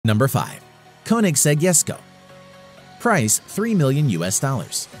Number 5. Koenigsegg Jesko. Price $3 million.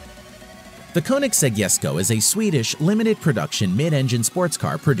 The Koenigsegg Jesko is a Swedish limited production mid-engine sports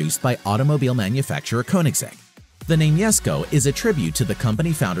car produced by automobile manufacturer Koenigsegg. The name Jesko is a tribute to the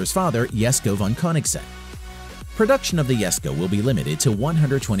company founder's father, Jesko von Koenigsegg. Production of the Jesko will be limited to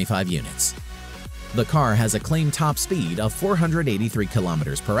 125 units. The car has a claimed top speed of 483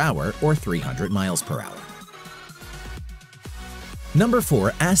 km per hour or 300 miles per hour. Number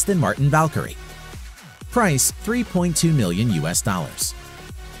 4. Aston Martin Valkyrie. Price $3.2 million.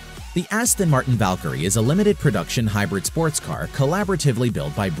 The Aston Martin Valkyrie is a limited production hybrid sports car collaboratively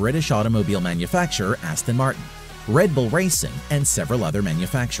built by British automobile manufacturer Aston Martin, Red Bull Racing, and several other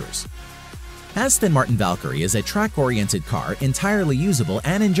manufacturers. Aston Martin Valkyrie is a track-oriented car entirely usable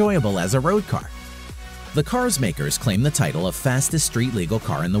and enjoyable as a road car. The car's makers claim the title of fastest street-legal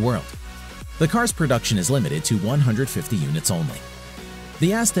car in the world. The car's production is limited to 150 units only.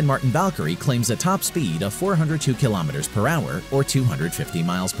 The Aston Martin Valkyrie claims a top speed of 402 km per hour or 250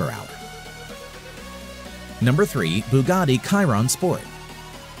 miles per hour. Number 3. Bugatti Chiron Sport.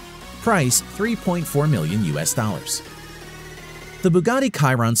 Price $3.4 million. The Bugatti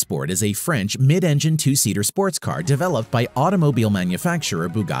Chiron Sport is a French mid-engine two-seater sports car developed by automobile manufacturer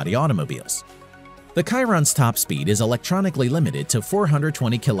Bugatti Automobiles. The Chiron's top speed is electronically limited to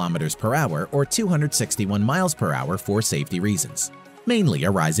 420 km per hour or 261 miles per hour for safety reasons, mainly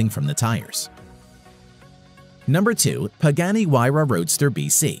arising from the tires. Number 2. Pagani Huayra Roadster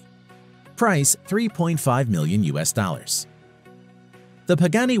BC. Price $3.5 million. The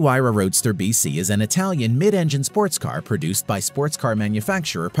Pagani Huayra Roadster BC is an Italian mid-engine sports car produced by sports car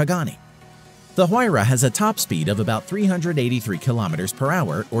manufacturer Pagani. The Huayra has a top speed of about 383 km per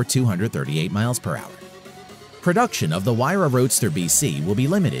hour or 238 miles per hour. Production of the Huayra Roadster BC will be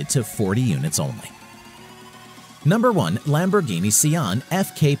limited to 40 units only. Number 1. Lamborghini Sian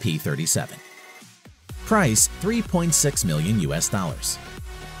FKP 37. Price $3.6 million.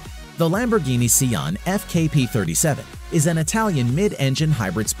 The Lamborghini Sian FKP 37 is an Italian mid-engine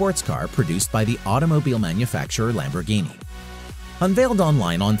hybrid sports car produced by the automobile manufacturer Lamborghini. Unveiled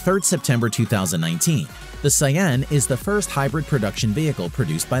online on 3 September 2019, the Sian is the first hybrid production vehicle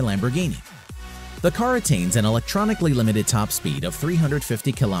produced by Lamborghini. The car attains an electronically limited top speed of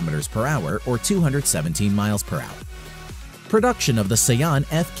 350 km per hour or 217 miles per hour. Production of the Sian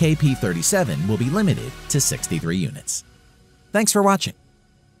FKP 37 will be limited to 63 units. Thanks for watching.